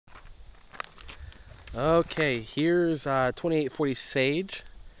Okay, here's 2840 Sage.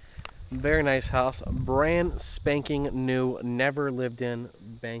 Very nice house. Brand spanking new, never lived in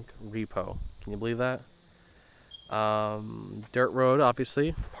bank repo. Can you believe that? Dirt road,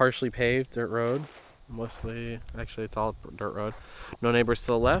 obviously. Partially paved dirt road. Mostly, actually, it's all dirt road. No neighbors to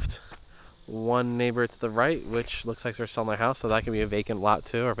the left. One neighbor to the right, which looks like they're selling their house, so that could be a vacant lot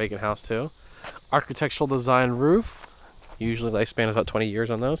too, or vacant house too. Architectural design roof. Usually lifespan is about 20 years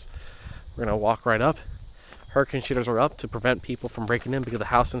on those. We're gonna walk right up. Hurricane shaders are up to prevent people from breaking in because the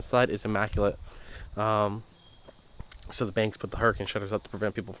house inside is immaculate. So the banks put the hurricane shutters up to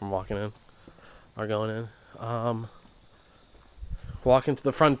prevent people from walking in or going in. Walk into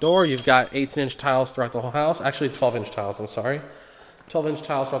the front door. You've got 18-inch tiles throughout the whole house. Actually, 12-inch tiles. I'm sorry. 12-inch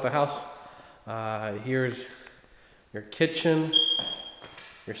tiles throughout the house. Here's your kitchen.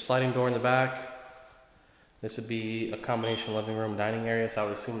 Your sliding door in the back. This would be a combination living room, dining area. So I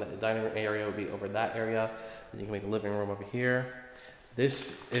would assume that the dining room area would be over that area. Then you can make the living room over here.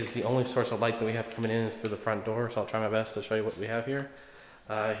 This is the only source of light that we have coming in is through the front door. So I'll try my best to show you what we have here.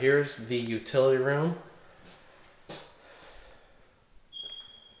 Here's the utility room.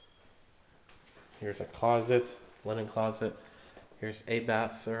 Here's a closet, linen closet. Here's a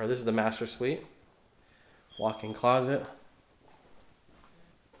bath, or this is the master suite. Walk-in closet.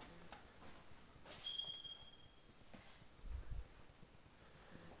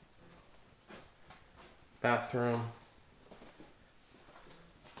 Bathroom.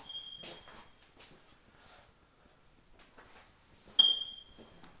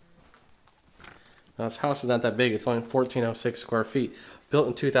 Now this house is not that big. It's only 1406 square feet. Built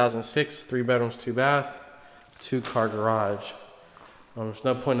in 2006, 3 bedrooms, 2 bath, 2-car garage. There's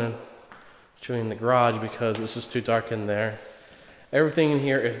no point in showing the garage because it's just too dark in there. Everything in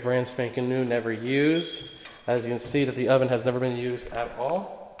here is brand spanking new, never used. As you can see that the oven has never been used at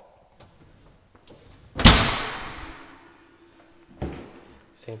all.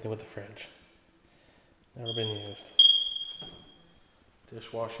 Same thing with the fridge. Never been used.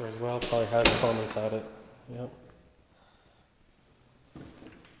 Dishwasher as well, probably has foam inside it. Yep.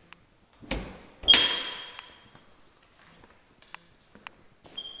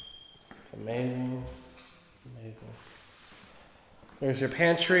 It's amazing. Amazing. There's your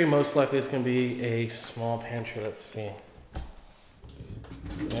pantry. Most likely it's going to be a small pantry. Let's see.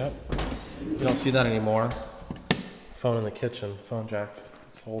 Yep. You don't see that anymore. Phone in the kitchen. Phone jack.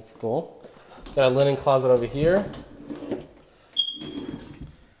 It's old school. Got a linen closet over here.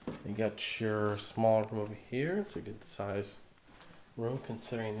 You got your small room over here. It's a good size room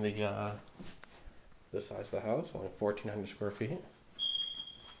considering the size of the house. Only 1,400 square feet.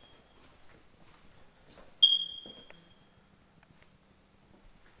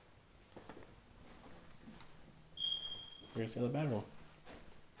 Here's the other bedroom.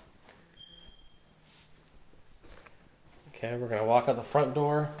 Okay, we're gonna walk out the front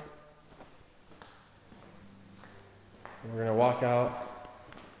door. We're gonna walk out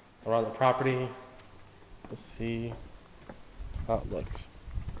around the property. Let's see how it looks.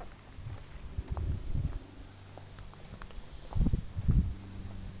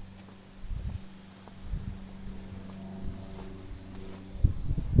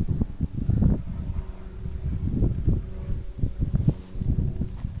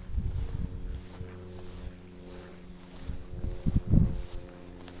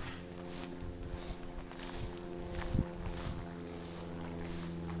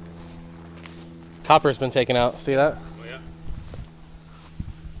 Copper's been taken out. See that? Oh yeah.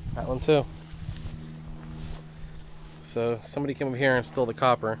 That one too. So somebody came over here and stole the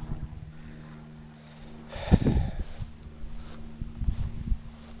copper.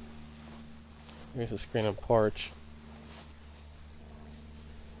 Here's the screen and porch.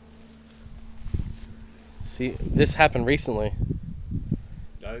 See, this happened recently.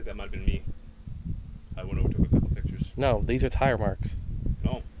 I think that might have been me. I went over took a couple pictures. No, these are tire marks.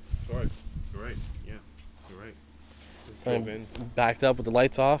 Oh, sorry. You're right. Yeah, you're right. So I backed up with the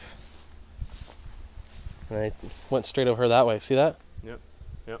lights off. And I went straight over her that way. See that? Yep.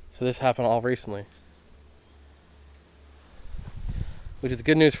 Yep. So this happened all recently. Which is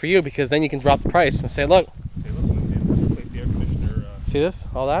good news for you because then you can drop the price and say, look. Hey, look, we replaced the air conditioner. See this?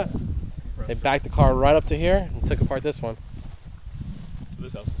 All that? They backed the car right up to here and took apart this one. So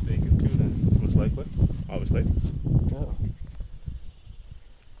this house is vacant too then, most likely. Obviously. Yeah.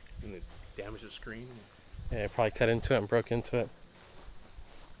 And they damaged the screen. Yeah, I probably cut into it and broke into it.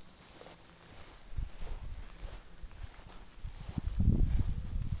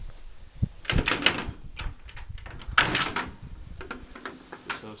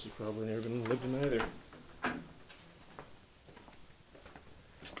 This house has probably never been lived in either.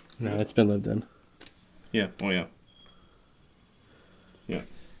 No, it's been lived in. Yeah. Oh yeah. Yeah.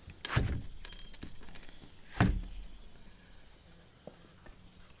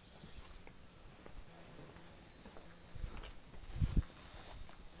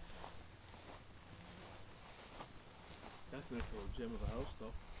 That's an actual gym of a house,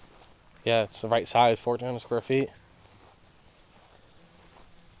 though. Yeah, it's the right size, 1,400 square feet.